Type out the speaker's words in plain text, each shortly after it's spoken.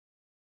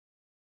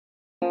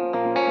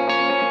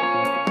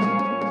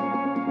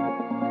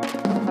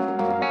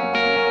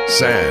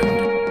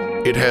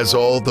Sand. It has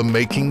all the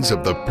makings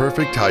of the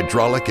perfect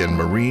hydraulic and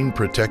marine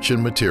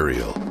protection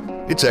material.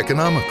 It's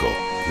economical,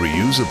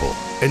 reusable,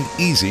 and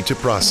easy to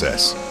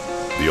process.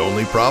 The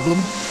only problem?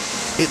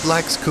 It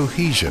lacks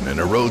cohesion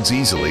and erodes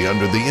easily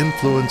under the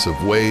influence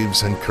of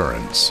waves and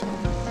currents.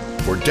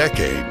 For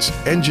decades,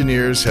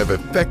 engineers have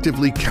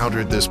effectively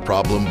countered this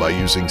problem by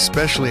using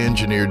specially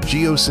engineered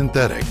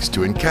geosynthetics to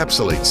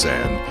encapsulate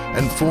sand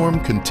and form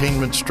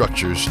containment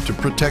structures to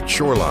protect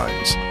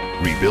shorelines,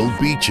 rebuild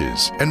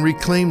beaches, and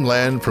reclaim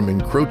land from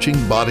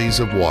encroaching bodies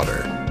of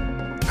water.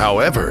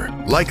 However,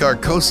 like our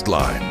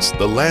coastlines,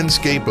 the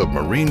landscape of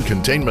marine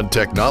containment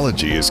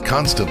technology is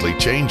constantly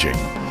changing,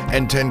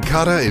 and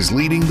TenCate is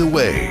leading the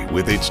way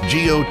with its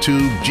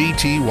Geotube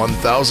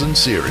GT1000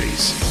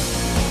 Series.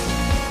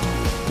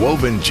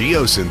 Woven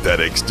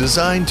geosynthetics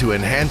designed to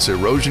enhance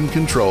erosion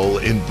control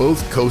in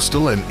both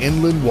coastal and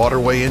inland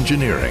waterway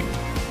engineering.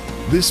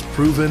 This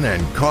proven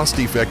and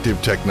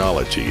cost-effective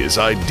technology is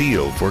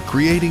ideal for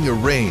creating a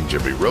range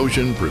of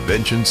erosion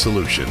prevention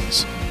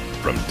solutions,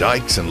 from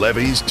dikes and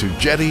levees to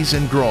jetties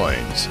and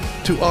groins,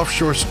 to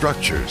offshore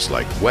structures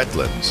like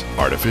wetlands,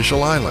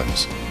 artificial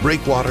islands,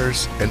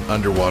 breakwaters, and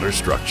underwater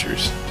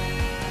structures.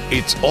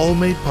 It's all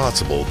made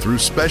possible through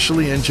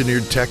specially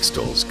engineered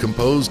textiles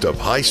composed of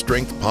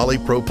high-strength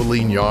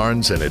polypropylene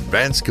yarns and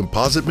advanced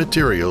composite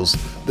materials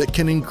that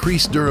can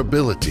increase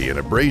durability and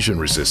abrasion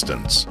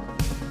resistance,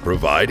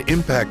 provide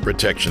impact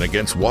protection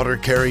against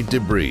water-carried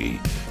debris,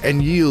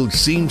 and yield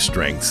seam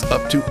strengths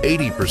up to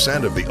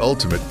 80% of the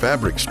ultimate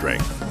fabric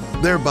strength,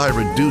 thereby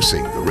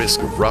reducing the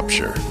risk of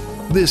rupture.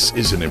 This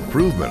is an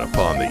improvement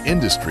upon the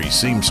industry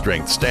seam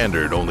strength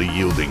standard only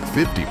yielding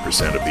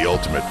 50% of the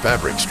ultimate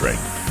fabric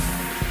strength.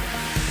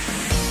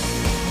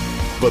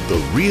 But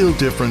the real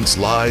difference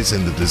lies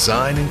in the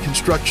design and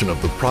construction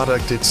of the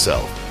product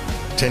itself.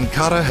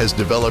 TenCate has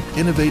developed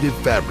innovative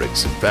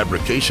fabrics and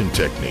fabrication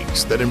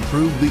techniques that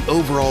improve the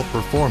overall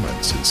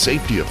performance and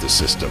safety of the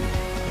system.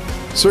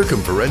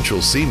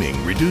 Circumferential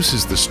seaming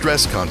reduces the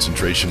stress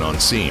concentration on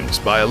seams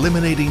by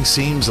eliminating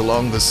seams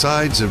along the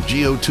sides of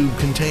geotube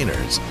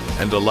containers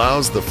and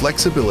allows the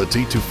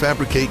flexibility to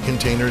fabricate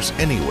containers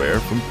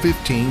anywhere from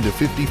 15 to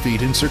 50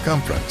 feet in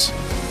circumference.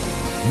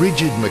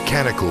 Rigid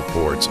mechanical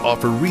ports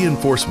offer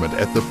reinforcement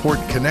at the port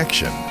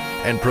connection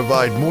and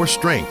provide more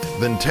strength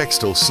than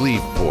textile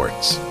sleeve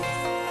ports.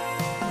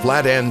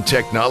 Flat end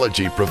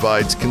technology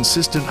provides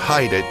consistent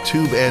height at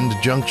tube end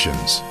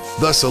junctions,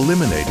 thus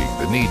eliminating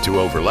the need to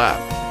overlap.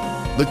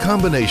 The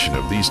combination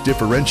of these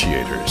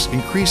differentiators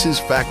increases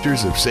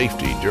factors of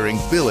safety during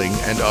filling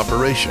and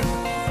operation.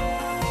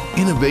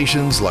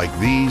 Innovations like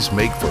these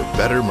make for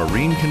better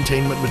marine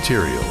containment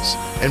materials,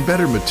 and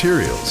better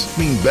materials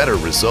mean better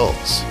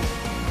results.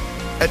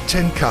 At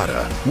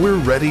TenCate, we're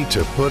ready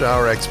to put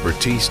our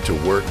expertise to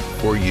work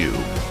for you.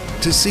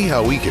 To see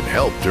how we can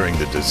help during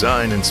the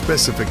design and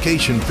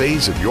specification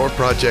phase of your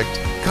project,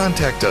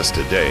 contact us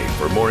today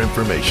for more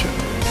information.